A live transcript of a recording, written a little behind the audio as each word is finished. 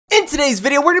today's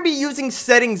video, we're gonna be using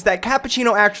settings that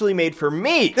Kappuccino actually made for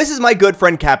me. This is my good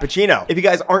friend Kappuccino. If you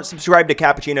guys aren't subscribed to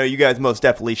Kappuccino, you guys most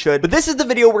definitely should. But this is the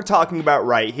video we're talking about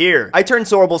right here. I turned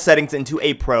Sorable settings into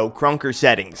a pro Krunker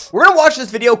settings. We're gonna watch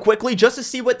this video quickly just to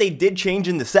see what they did change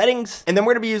in the settings, and then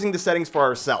we're gonna be using the settings for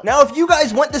ourselves. Now, if you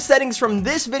guys want the settings from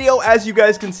this video, as you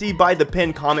guys can see by the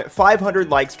pinned comment, 500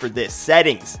 likes for this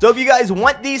settings. So if you guys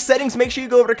want these settings, make sure you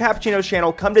go over to Kappuccino's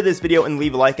channel, come to this video, and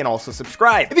leave a like and also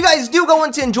subscribe. If you guys do go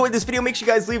on to enjoy this video, make sure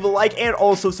you guys leave a like and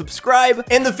also subscribe.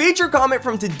 And the feature comment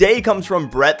from today comes from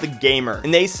Brett the Gamer,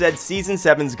 and they said Season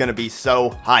 7 is gonna be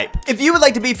so hype. If you would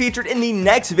like to be featured in the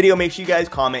next video, make sure you guys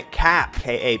comment Cap,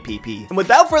 K-A-P-P. And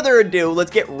without further ado,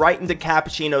 let's get right into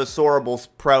Kappuccino's Sorable's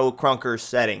Pro Krunker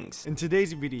settings. In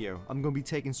today's video, I'm gonna be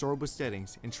taking Sorable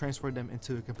settings and transfer them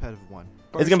into a competitive one.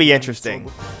 It's gonna be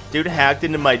interesting. Dude hacked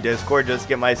into my Discord just to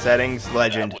get my settings.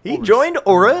 Legend. He joined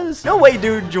ORAS? No way,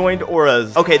 dude joined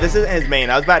ORAS. Okay, this isn't his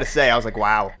main. I was about to say, I was like,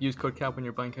 wow. Use code CAP when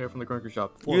you're buying care from the Krunker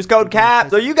shop. Use code CAP.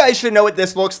 So you guys should know what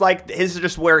this looks like. This is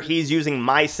just where he's using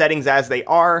my settings as they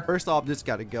are. First off, this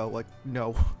gotta go. Like,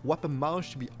 no. Weapon model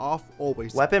should be off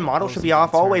always. Weapon model should be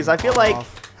off always. I feel like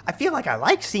I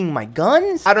like seeing my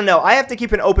guns. I don't know. I have to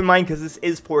keep an open mind because this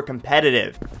is for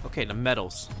competitive. Okay, the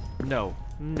medals. No.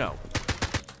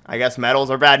 I guess medals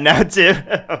are bad now too.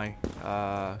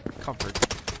 Comfort.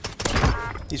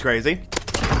 He's crazy.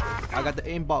 I got the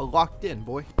aimbot locked in,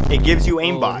 boy. It gives you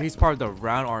aimbot. Oh, he's part of the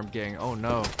round arm gang. Oh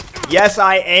no. Yes,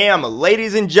 I am.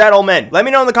 Ladies and gentlemen, let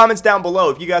me know in the comments down below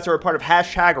if you guys are a part of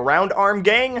hashtag round arm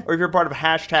gang or if you're a part of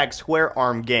hashtag square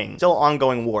arm gang. Still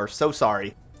ongoing war. So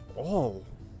sorry. Oh.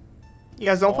 You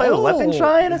guys don't play with weapon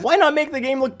shine? Why not make the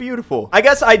game look beautiful? I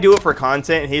guess I do it for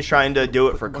content and he's trying to do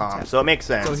it for comp, so it makes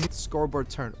sense. So his scoreboard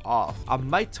turned off. I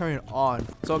might turn it on.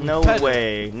 So no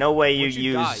way you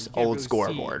use old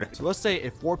scoreboard. So let's say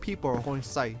if 4 people are holding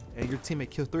site and your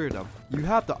teammate kills 3 of them, you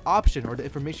have the option or the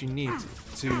information you need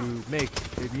to make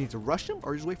if you need to rush them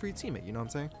or just wait for your teammate, you know what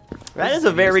I'm saying? That is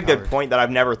a very good point that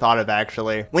I've never thought of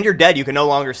actually. When you're dead, you can no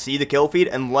longer see the kill feed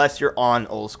unless you're on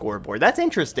old scoreboard. That's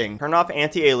interesting. Turn off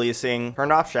anti-aliasing,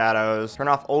 turn off shadows, turn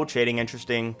off old shading,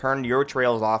 interesting. Turn your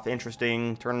trails off,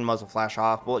 interesting. Turn muzzle flash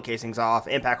off, bullet casings off,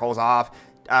 impact holes off.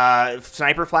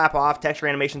 Sniper flap off, texture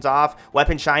animations off,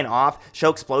 weapon shine off, show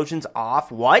explosions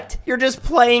off. What? You're just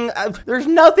playing, there's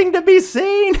nothing to be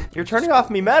seen. You're turning off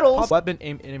me medals. Weapon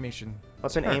aim animation.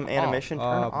 Weapon aim animation, turn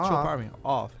off. Show primary,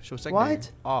 off. Show secondary,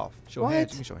 off. Show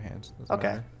hands, you can show hands. Okay.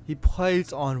 Matter. He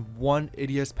plays on 1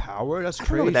 ADS power? That's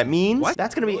crazy. I don't know what that means. What?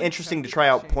 That's going to be interesting to try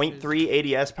out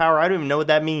 0.3 ADS power. I don't even know what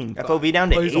that means. FOV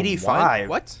down to 85.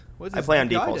 What? I play on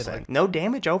default setting. No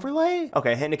damage overlay?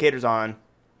 Okay, hit indicators on.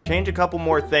 Change a couple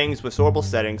more things with Sorable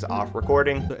settings off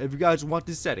recording. So if you guys want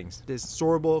these settings, this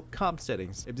Sorable comp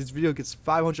settings, if this video gets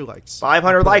 500 likes.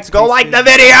 500 likes, go like the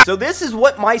video! So this is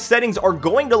what my settings are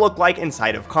going to look like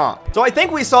inside of comp. So I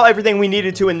think we saw everything we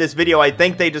needed to in this video. I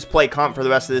think they just play comp for the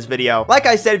rest of this video. Like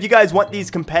I said, if you guys want these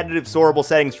competitive Sorable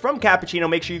settings from Kappuccino,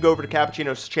 make sure you go over to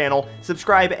Kappuccino's channel,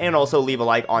 subscribe, and also leave a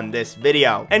like on this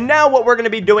video. And now what we're going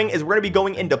to be doing is we're going to be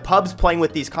going into pubs, playing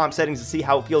with these comp settings to see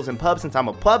how it feels in pubs since I'm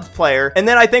a pubs player. And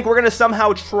then I think we're gonna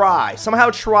somehow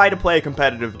try to play a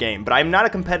competitive game, but I'm not a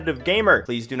competitive gamer.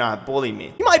 Please do not bully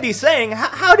me. You might be saying,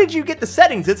 how did you get the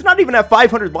settings? It's not even at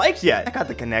 500 likes yet. I got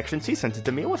the connections. He sent it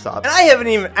to me. What's up? And I haven't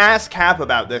even asked Cap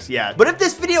about this yet. But if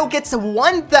this video gets to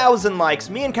 1,000 likes,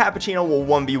 me and Kappuccino will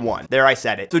 1v1. There, I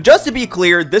said it. So just to be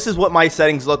clear, this is what my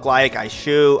settings look like. I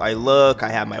shoot, I look, I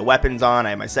have my weapons on, I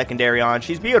have my secondary on.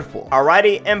 She's beautiful.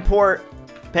 Alrighty, import.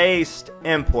 Paste,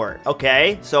 import.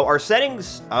 Okay, so our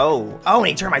settings. Oh, and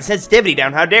he turned my sensitivity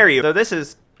down. How dare you? So this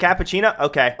is Kappuccino.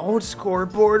 Okay. Old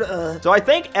scoreboard. So I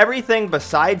think everything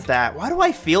besides that. Why do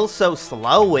I feel so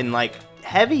slow and like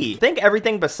heavy? I think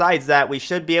everything besides that, we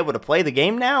should be able to play the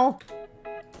game now.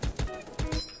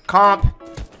 Comp.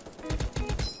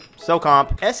 So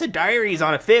comp. Essa Diaries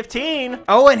on a 15.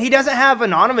 Oh, and he doesn't have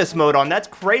anonymous mode on. That's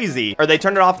crazy. Or they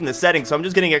turned it off in the settings, so I'm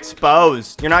just getting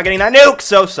exposed. You're not getting that nuke.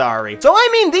 So sorry. So, I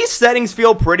mean, these settings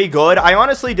feel pretty good. I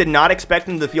honestly did not expect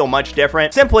them to feel much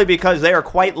different, simply because they are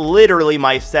quite literally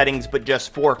my settings, but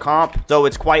just for comp. So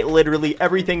it's quite literally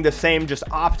everything the same, just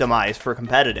optimized for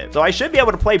competitive. So I should be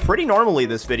able to play pretty normally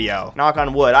this video. Knock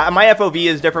on wood. My FOV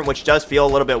is different, which does feel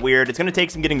a little bit weird. It's going to take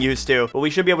some getting used to, but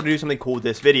we should be able to do something cool with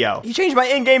this video. He changed my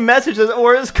in-game message as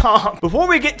ORAS comp. Before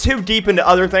we get too deep into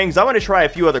other things, I want to try a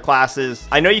few other classes.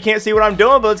 I know you can't see what I'm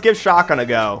doing, but let's give shotgun a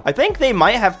go. I think they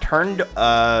might have turned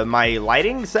my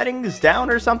lighting settings down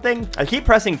or something. I keep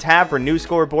pressing tab for new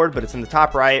scoreboard, but it's in the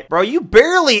top right. Bro, you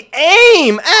barely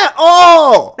aim at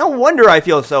all. No wonder I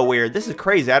feel so weird. This is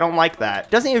crazy. I don't like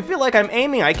that. Doesn't even feel like I'm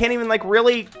aiming. I can't even like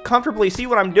really comfortably see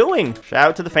what I'm doing. Shout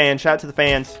out to the fans. Shout out to the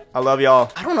fans. I love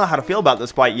y'all. I don't know how to feel about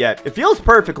this quite yet. It feels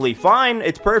perfectly fine.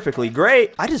 It's perfectly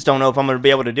great. I just don't know if I'm going to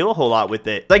be able to do a whole lot with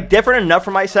it. It's like different enough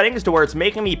for my settings to where it's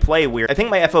making me play weird. I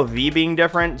think my FOV being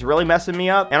different is really messing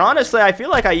me up. And honestly, I feel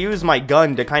like I use my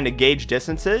gun to kind of gauge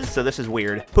distances. So this is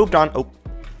weird. Pooped on. Oh.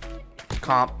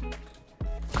 Comp.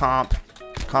 Comp.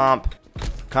 Comp.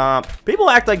 Comp.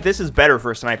 People act like this is better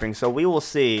for sniping, so we will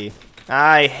see.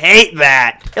 I hate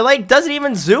that. It like doesn't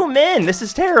even zoom in. This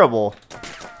is terrible.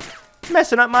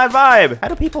 Messing up my vibe. How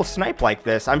do people snipe like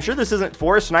this? I'm sure this isn't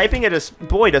for sniping. It just,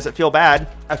 boy, does it feel bad.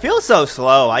 I feel so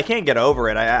slow. I can't get over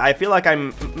it. I feel like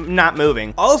I'm not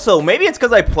moving. Also, maybe it's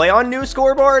because I play on new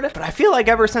scoreboard, but I feel like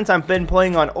ever since I've been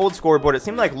playing on old scoreboard, it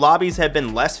seemed like lobbies have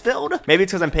been less filled. Maybe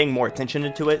it's because I'm paying more attention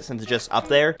into it since it's just up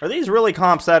there. Are these really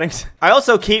comp settings? I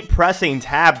also keep pressing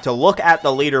tab to look at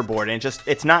the leaderboard and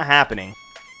it's not happening.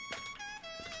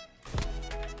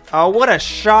 Oh, what a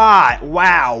shot.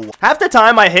 Wow. Half the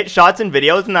time I hit shots in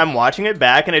videos and I'm watching it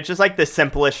back and it's just like the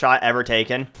simplest shot ever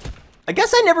taken. I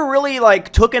guess I never really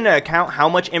like took into account how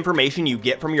much information you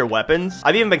get from your weapons.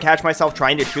 I've even been catching myself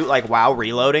trying to shoot like while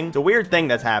reloading. It's a weird thing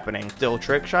that's happening. Still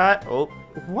trick shot. Oh,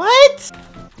 what?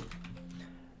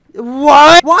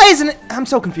 What? Why isn't it? I'm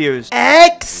so confused.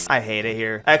 X? I hate it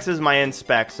here. X is my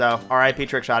inspect, so RIP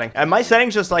trick shotting. And my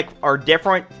settings just like are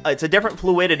different. It's a different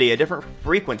fluidity, a different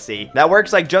frequency. That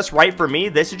works like just right for me.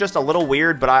 This is just a little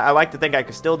weird, but I like to think I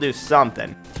could still do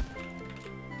something.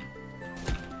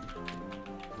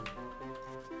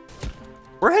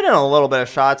 We're hitting a little bit of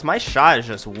shots. My shot is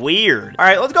just weird. All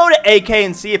right, let's go to AK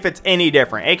and see if it's any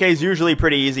different. AK is usually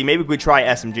pretty easy. Maybe we could try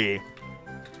SMG.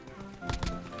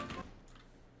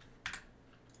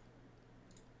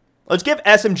 Let's give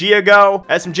SMG a go.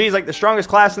 SMG is like the strongest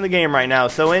class in the game right now.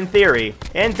 So in theory,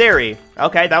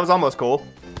 okay, that was almost cool.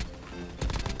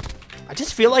 I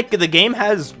just feel like the game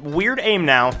has weird aim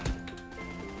now.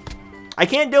 I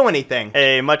can't do anything.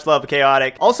 Hey, much love,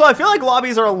 Chaotic. Also, I feel like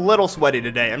lobbies are a little sweaty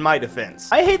today in my defense.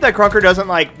 I hate that Krunker doesn't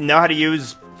like know how to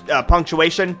use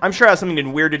punctuation. I'm sure it has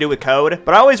something weird to do with code,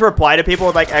 but I always reply to people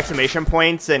with like exclamation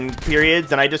points and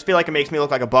periods, and I just feel like it makes me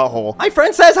look like a butthole. My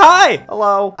friend says hi.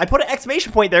 Hello. I put an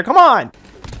exclamation point there. Come on.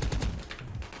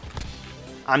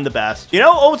 I'm the best. You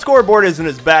know, old scoreboard isn't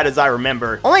as bad as I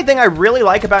remember. Only thing I really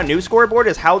like about new scoreboard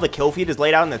is how the kill feed is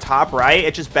laid out in the top right.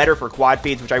 It's just better for quad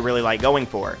feeds, which I really like going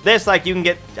for. This, like, you can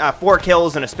get 4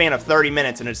 kills in a span of 30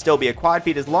 minutes and it'd still be a quad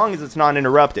feed as long as it's not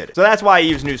interrupted. So that's why I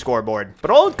use new scoreboard.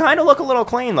 But old kind of look a little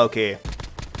clean, low-key.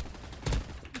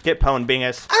 Get pwned,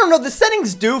 Bingus. I don't know, the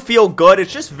settings do feel good.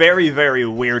 It's just very, very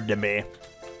weird to me.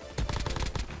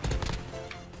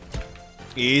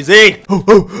 Easy.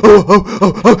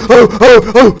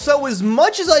 So as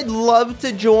much as I'd love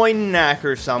to join NAC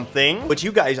or something, which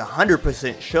you guys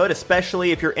 100% should,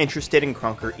 especially if you're interested in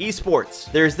Krunker Esports,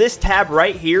 there's this tab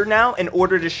right here now in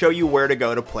order to show you where to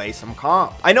go to play some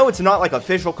comp. I know it's not like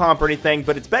official comp or anything,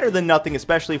 but it's better than nothing,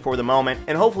 especially for the moment,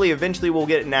 and hopefully eventually we'll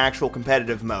get an actual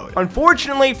competitive mode.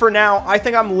 Unfortunately for now, I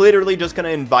think I'm literally just gonna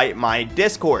invite my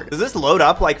Discord. Does this load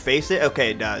up like Face It?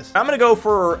 Okay, it does. I'm gonna go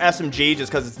for SMG just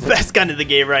because it's the best gun in the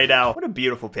game right now. What a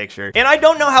beautiful picture. And I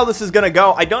don't know how this is gonna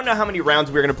go. I don't know how many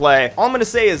rounds we're gonna play. All I'm gonna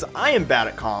say is I am bad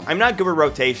at comp. I'm not good with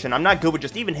rotation. I'm not good with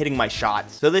just even hitting my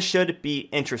shots. So this should be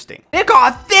interesting. Nick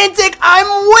Authentic, I'm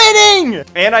winning!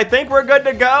 And I think we're good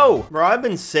to go. Bro, I've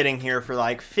been sitting here for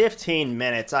like 15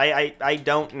 minutes. I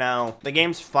don't know. The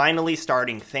game's finally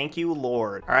starting. Thank you,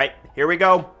 Lord. All right, here we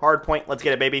go. Hard point. Let's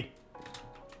get it, baby.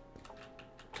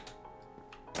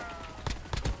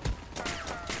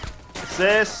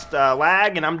 Assist,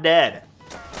 lag, and I'm dead.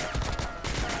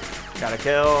 Got a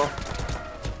kill.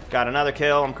 Got another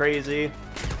kill. I'm crazy.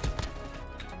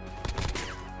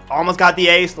 Almost got the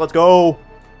ace. Let's go.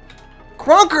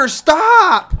 Krunker,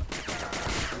 stop!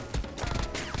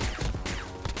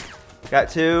 Got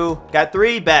 2. Got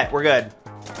 3. Bet. We're good.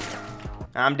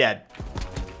 I'm dead.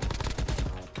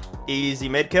 Easy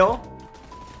mid kill.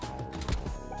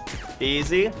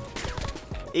 Easy.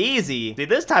 Easy. See,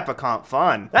 this type of comp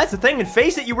fun. That's the thing, and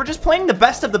face it, you were just playing the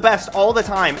best of the best all the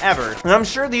time, ever. And I'm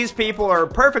sure these people are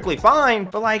perfectly fine,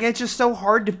 but like, it's just so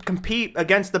hard to compete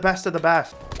against the best of the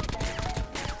best.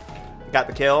 Got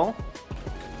the kill.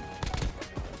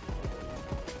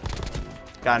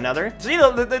 Got another. See,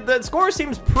 the score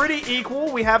seems pretty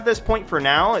equal. We have this point for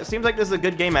now. It seems like this is a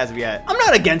good game as of yet. I'm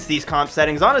not against these comp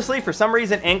settings. Honestly, for some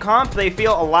reason in comp, they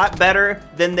feel a lot better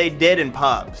than they did in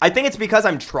pubs. I think it's because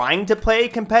I'm trying to play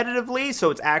competitively,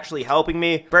 so it's actually helping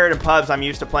me. Compared to pubs, I'm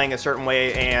used to playing a certain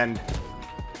way, and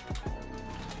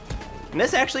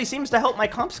this actually seems to help my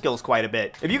comp skills quite a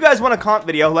bit. If you guys want a comp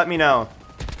video, let me know.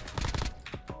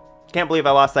 Can't believe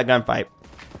I lost that gunfight.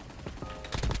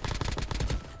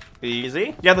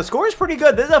 Easy. Yeah, the score is pretty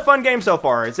good. This is a fun game so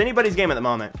far. It's anybody's game at the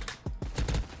moment.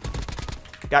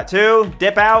 Got two.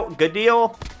 Dip out. Good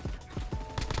deal.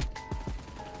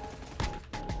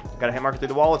 Got a hit marker through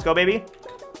the wall. Let's go, baby.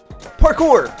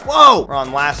 Parkour. Whoa. We're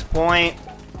on last point.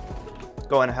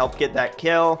 Go and help get that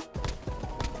kill.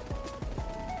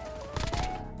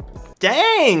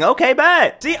 Dang, okay,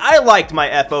 bet. See, I liked my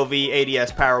FOV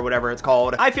ADS power, whatever it's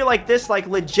called. I feel like this, like,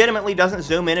 legitimately doesn't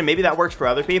zoom in, and maybe that works for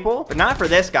other people, but not for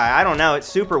this guy. I don't know. It's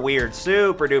super weird.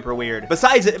 Super duper weird.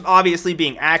 Besides it obviously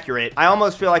being accurate, I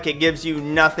almost feel like it gives you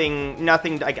nothing,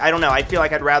 like, I don't know. I feel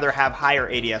like I'd rather have higher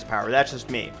ADS power. That's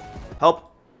just me.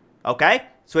 Help. Okay.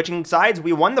 Switching sides.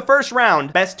 We won the first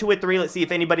round. Best 2 of 3. Let's see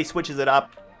if anybody switches it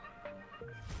up.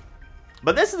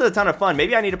 But this is a ton of fun.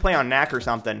 Maybe I need to play on knack or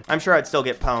something. I'm sure I'd still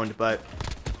get pwned, but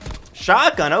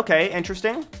shotgun, okay,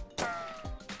 interesting.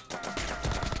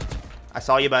 I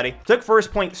saw you, buddy. Took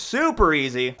first point super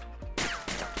easy.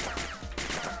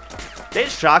 They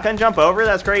just shotgun jump over?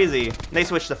 That's crazy. They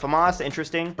switched to FAMAS,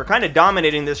 interesting. We're kind of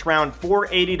dominating this round,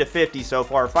 480 to 50 so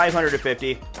far, 500 to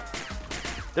 50.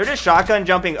 They're just shotgun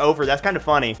jumping over. That's kind of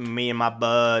funny. Me and my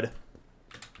bud.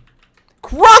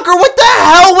 Krunker, what the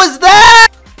hell was that?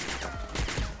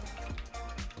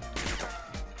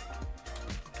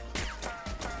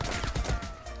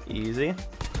 Easy.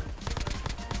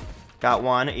 Got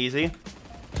one, easy.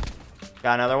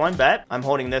 Got another one, bet. I'm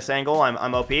holding this angle,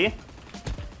 I'm OP.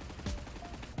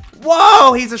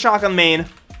 Whoa, he's a shotgun main.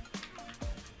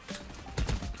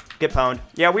 Get pwned.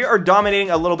 Yeah, we are dominating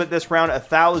a little bit this round,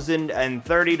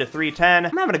 1,030 to 310.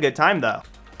 I'm having a good time, though.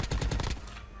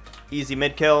 Easy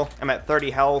mid kill. I'm at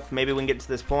 30 health. Maybe we can get to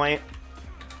this point.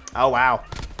 Oh, wow.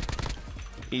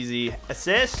 Easy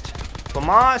assist.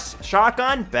 FAMAS,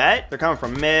 shotgun, bet. They're coming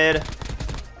from mid.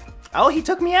 Oh, he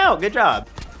took me out. Good job.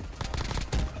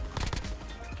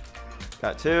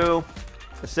 Got two.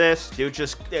 Assist. Dude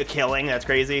just killing. That's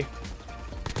crazy.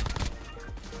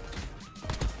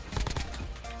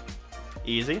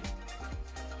 Easy.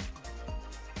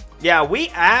 Yeah, we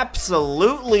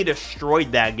absolutely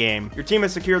destroyed that game. Your team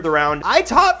has secured the round. I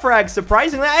top fragged,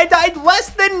 surprisingly. I died less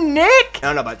than Nick. I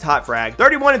don't know about top frag.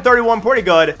 31 and 31, pretty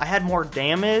good. I had more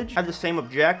damage. I had the same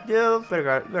objective.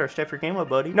 Better step your game up,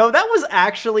 buddy. No, that was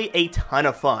actually a ton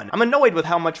of fun. I'm annoyed with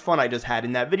how much fun I just had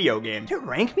in that video game. Did it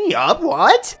rank me up?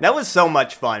 What? That was so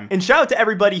much fun. And shout out to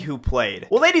everybody who played.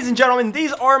 Well, ladies and gentlemen,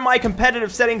 these are my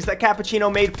competitive settings that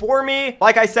Kappuccino made for me.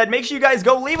 Like I said, make sure you guys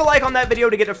go leave a like on that video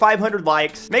to get to 500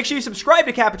 likes. Make sure you subscribe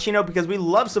to Kappuccino because we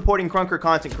love supporting Krunker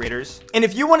content creators. And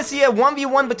if you want to see a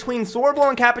 1v1 between Sorable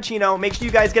and Kappuccino, make sure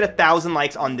you guys get 1,000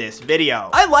 likes on this video.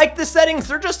 I like the settings.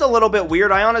 They're just a little bit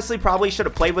weird. I honestly probably should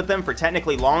have played with them for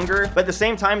technically longer, but at the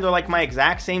same time, they're like my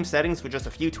exact same settings with just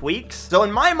a few tweaks. So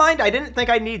in my mind, I didn't think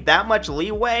I need that much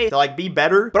leeway to like be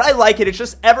better, but I like it. It's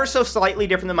just ever so slightly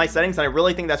different than my settings, and I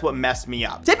really think that's what messed me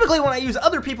up. Typically, when I use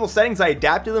other people's settings, I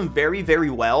adapt to them very, very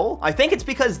well. I think it's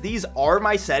because these are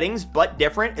my settings, but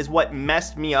different is what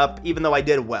messed me up, even though I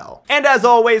did well. And as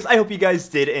always, I hope you guys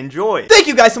did enjoy. Thank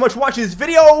you guys so much for watching this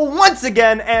video once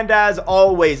again, and as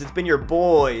always, it's been your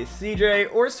boy,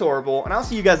 CJ Or Sorable, and I'll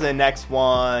see you guys in the next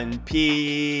one.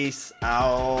 Peace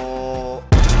out.